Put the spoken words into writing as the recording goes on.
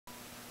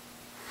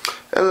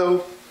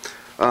Hello.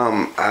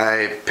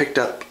 I picked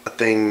up a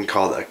thing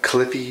called a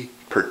Cliffy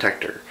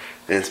protector,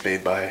 and it's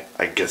made by,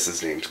 I guess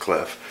his name's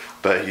Cliff,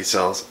 but he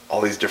sells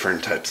all these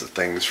different types of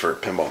things for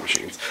pinball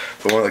machines.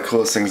 But one of the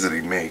coolest things that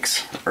he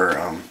makes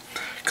are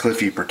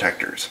Cliffy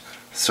protectors.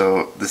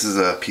 So this is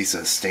a piece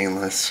of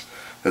stainless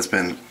that's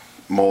been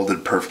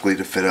molded perfectly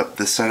to fit up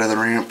this side of the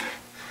ramp,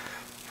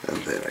 and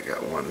then I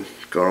got one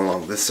going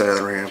along this side of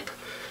the ramp,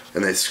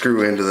 and they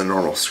screw into the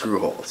normal screw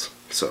holes.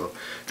 So,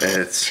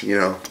 and it's, you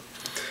know,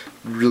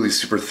 really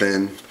super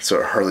thin,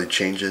 so it hardly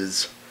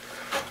changes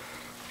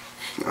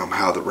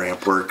how the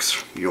ramp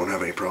works. You won't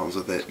have any problems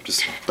with it.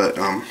 But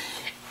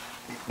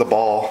the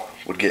ball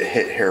would get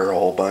hit here a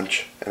whole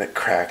bunch, and it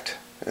cracked,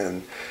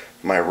 and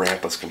my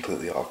ramp was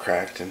completely all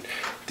cracked. And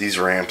these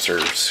ramps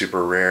are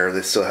super rare.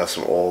 They still have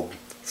some old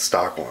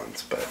stock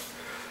ones, but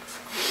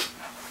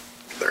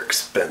they're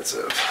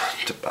expensive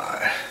to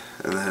buy.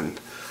 And then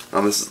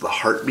this is the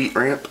heartbeat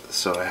ramp,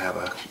 so I have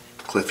a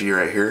Cliffy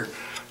right here,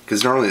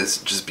 because normally this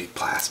would just be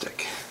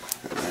plastic.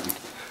 And then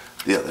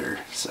the other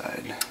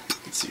side, you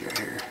can see right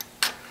here,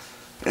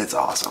 it's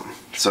awesome.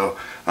 So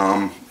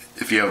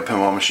if you have a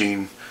pinball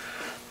machine,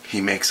 he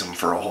makes them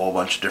for a whole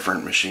bunch of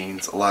different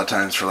machines. A lot of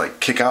times for like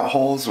kick out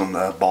holes, when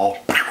the ball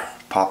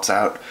pops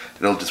out,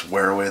 it'll just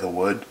wear away the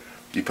wood.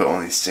 You put one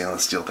of these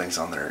stainless steel things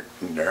on there,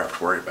 and you never have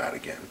to worry about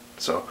it again.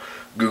 So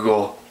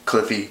Google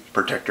Cliffy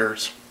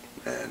protectors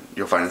and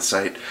you'll find his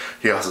site.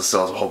 He also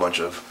sells a whole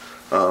bunch of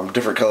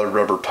different colored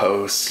rubber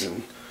posts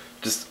and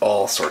just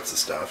all sorts of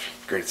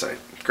stuff. Great site,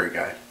 great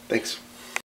guy. Thanks.